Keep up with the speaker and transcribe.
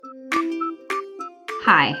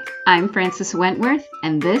Hi, I'm Frances Wentworth,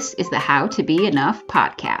 and this is the How to Be Enough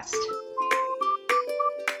podcast.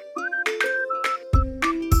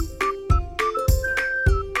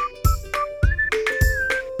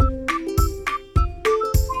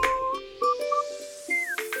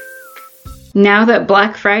 Now that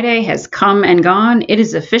Black Friday has come and gone, it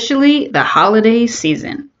is officially the holiday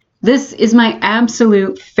season. This is my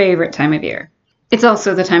absolute favorite time of year. It's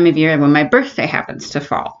also the time of year when my birthday happens to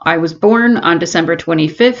fall. I was born on December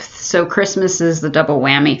 25th, so Christmas is the double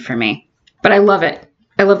whammy for me. But I love it.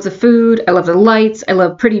 I love the food, I love the lights, I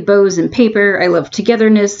love pretty bows and paper, I love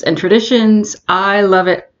togetherness and traditions. I love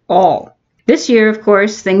it all. This year, of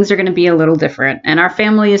course, things are going to be a little different, and our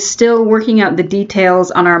family is still working out the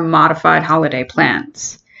details on our modified holiday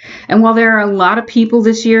plans. And while there are a lot of people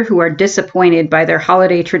this year who are disappointed by their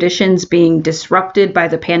holiday traditions being disrupted by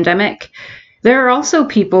the pandemic, there are also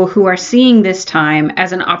people who are seeing this time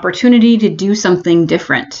as an opportunity to do something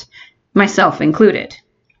different, myself included.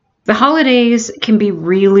 The holidays can be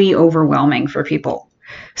really overwhelming for people.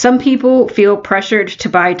 Some people feel pressured to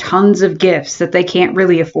buy tons of gifts that they can't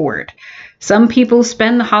really afford. Some people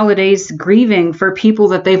spend the holidays grieving for people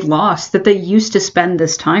that they've lost that they used to spend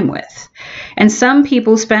this time with. And some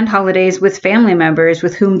people spend holidays with family members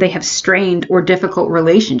with whom they have strained or difficult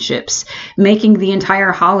relationships, making the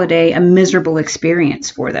entire holiday a miserable experience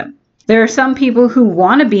for them. There are some people who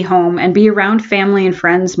want to be home and be around family and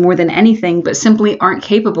friends more than anything, but simply aren't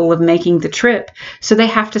capable of making the trip, so they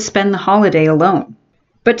have to spend the holiday alone.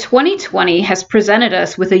 But 2020 has presented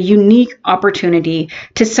us with a unique opportunity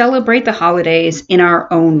to celebrate the holidays in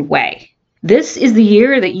our own way. This is the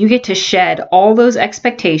year that you get to shed all those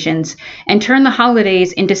expectations and turn the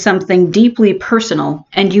holidays into something deeply personal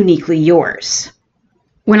and uniquely yours.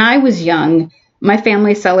 When I was young, my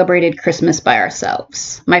family celebrated Christmas by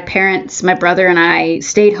ourselves. My parents, my brother, and I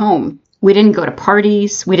stayed home. We didn't go to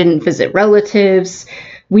parties. We didn't visit relatives.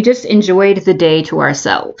 We just enjoyed the day to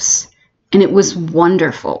ourselves. And it was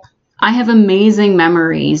wonderful. I have amazing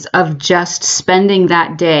memories of just spending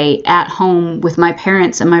that day at home with my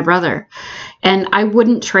parents and my brother. And I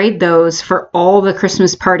wouldn't trade those for all the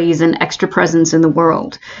Christmas parties and extra presents in the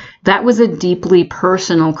world. That was a deeply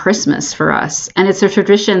personal Christmas for us. And it's a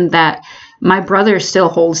tradition that my brother still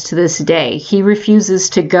holds to this day. He refuses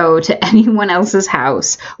to go to anyone else's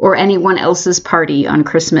house or anyone else's party on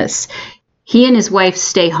Christmas. He and his wife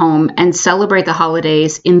stay home and celebrate the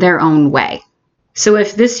holidays in their own way. So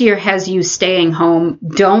if this year has you staying home,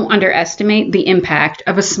 don't underestimate the impact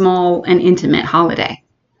of a small and intimate holiday.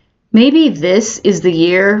 Maybe this is the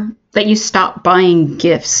year that you stop buying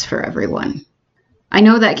gifts for everyone. I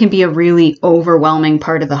know that can be a really overwhelming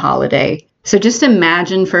part of the holiday. So just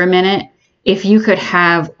imagine for a minute if you could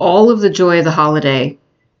have all of the joy of the holiday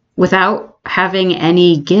without having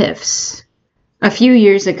any gifts. A few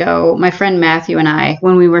years ago, my friend Matthew and I,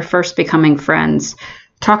 when we were first becoming friends,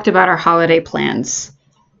 talked about our holiday plans.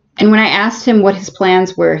 And when I asked him what his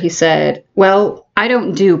plans were, he said, "Well, I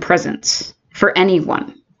don't do presents for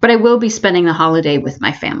anyone, but I will be spending the holiday with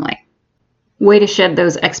my family." Way to shed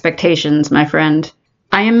those expectations, my friend.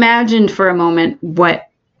 I imagined for a moment what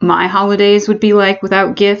my holidays would be like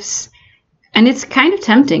without gifts, and it's kind of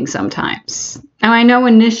tempting sometimes. Now, I know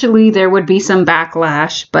initially there would be some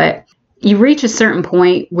backlash, but you reach a certain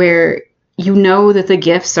point where you know that the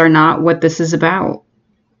gifts are not what this is about.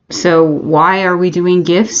 So why are we doing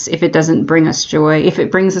gifts if it doesn't bring us joy? If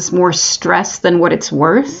it brings us more stress than what it's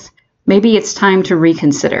worth, maybe it's time to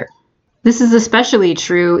reconsider. This is especially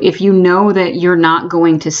true if you know that you're not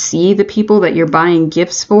going to see the people that you're buying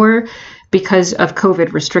gifts for because of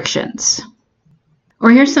COVID restrictions.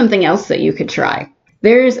 Or here's something else that you could try.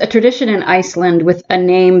 There's a tradition in Iceland with a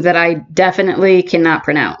name that I definitely cannot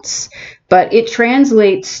pronounce, but it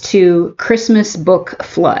translates to Christmas book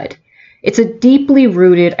flood. It's a deeply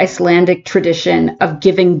rooted Icelandic tradition of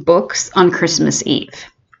giving books on Christmas Eve.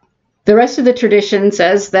 The rest of the tradition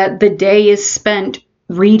says that the day is spent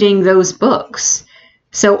reading those books.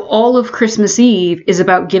 So all of Christmas Eve is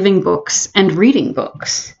about giving books and reading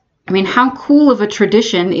books. I mean, how cool of a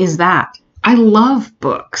tradition is that? I love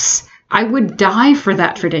books. I would die for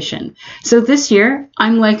that tradition. So this year,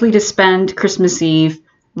 I'm likely to spend Christmas Eve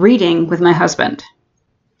reading with my husband.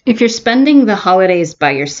 If you're spending the holidays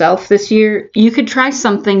by yourself this year, you could try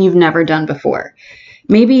something you've never done before.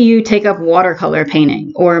 Maybe you take up watercolor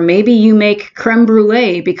painting, or maybe you make creme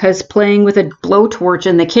brulee because playing with a blowtorch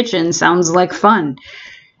in the kitchen sounds like fun.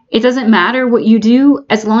 It doesn't matter what you do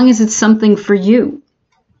as long as it's something for you.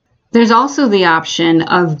 There's also the option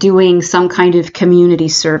of doing some kind of community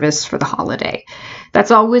service for the holiday.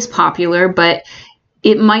 That's always popular, but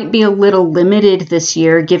It might be a little limited this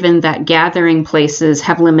year given that gathering places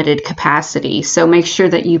have limited capacity, so make sure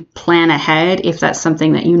that you plan ahead if that's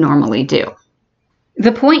something that you normally do.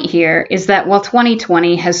 The point here is that while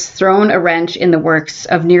 2020 has thrown a wrench in the works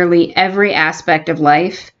of nearly every aspect of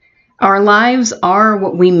life, our lives are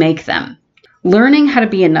what we make them. Learning how to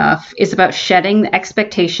be enough is about shedding the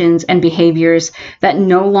expectations and behaviors that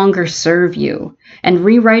no longer serve you and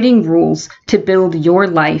rewriting rules to build your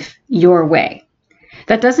life your way.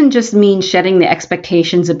 That doesn't just mean shedding the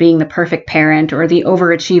expectations of being the perfect parent or the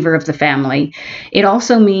overachiever of the family. It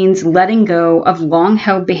also means letting go of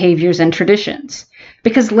long-held behaviors and traditions.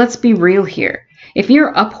 Because let's be real here. If you're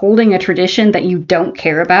upholding a tradition that you don't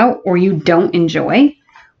care about or you don't enjoy,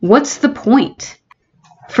 what's the point?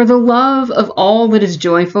 For the love of all that is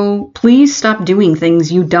joyful, please stop doing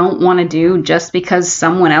things you don't want to do just because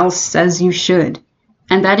someone else says you should.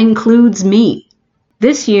 And that includes me.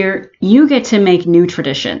 This year, you get to make new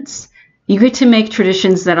traditions. You get to make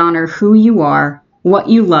traditions that honor who you are, what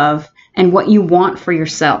you love, and what you want for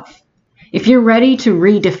yourself. If you're ready to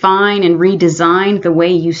redefine and redesign the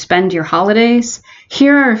way you spend your holidays,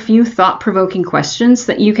 here are a few thought-provoking questions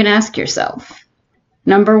that you can ask yourself.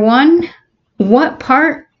 Number 1, what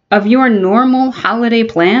part of your normal holiday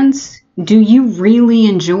plans do you really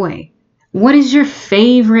enjoy? What is your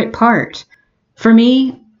favorite part? For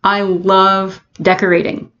me, I love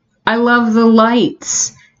decorating. I love the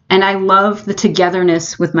lights, and I love the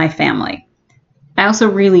togetherness with my family. I also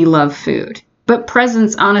really love food, but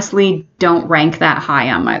presents honestly don't rank that high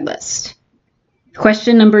on my list.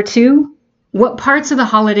 Question number 2, what parts of the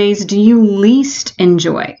holidays do you least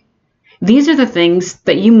enjoy? These are the things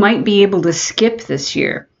that you might be able to skip this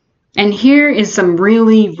year. And here is some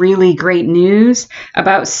really, really great news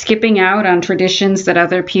about skipping out on traditions that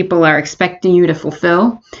other people are expecting you to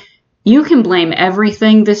fulfill. You can blame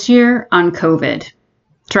everything this year on COVID.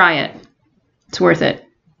 Try it. It's worth it.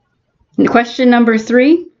 And question number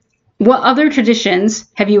 3, what other traditions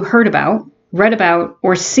have you heard about, read about,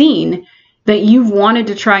 or seen that you've wanted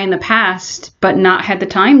to try in the past but not had the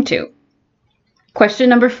time to? Question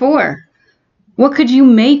number 4, what could you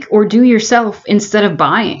make or do yourself instead of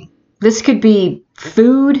buying? This could be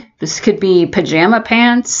food, this could be pajama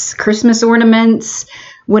pants, Christmas ornaments,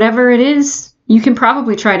 whatever it is, you can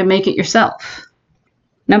probably try to make it yourself.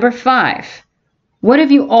 Number 5, what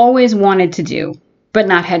have you always wanted to do but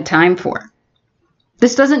not had time for?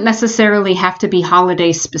 This doesn't necessarily have to be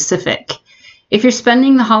holiday specific. If you're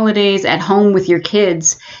spending the holidays at home with your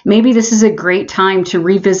kids, maybe this is a great time to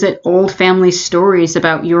revisit old family stories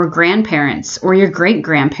about your grandparents or your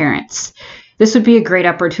great-grandparents. This would be a great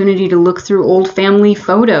opportunity to look through old family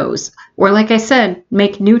photos, or like I said,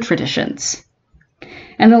 make new traditions.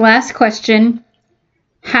 And the last question,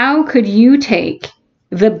 how could you take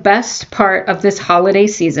the best part of this holiday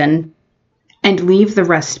season and leave the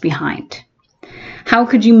rest behind? How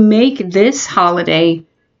could you make this holiday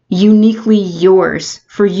uniquely yours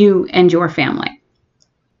for you and your family?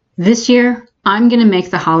 This year, I'm going to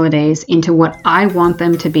make the holidays into what I want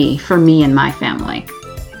them to be for me and my family.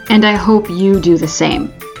 And I hope you do the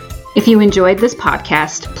same. If you enjoyed this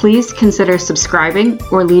podcast, please consider subscribing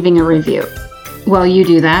or leaving a review. While you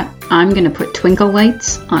do that, I'm going to put twinkle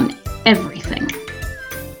lights on everything.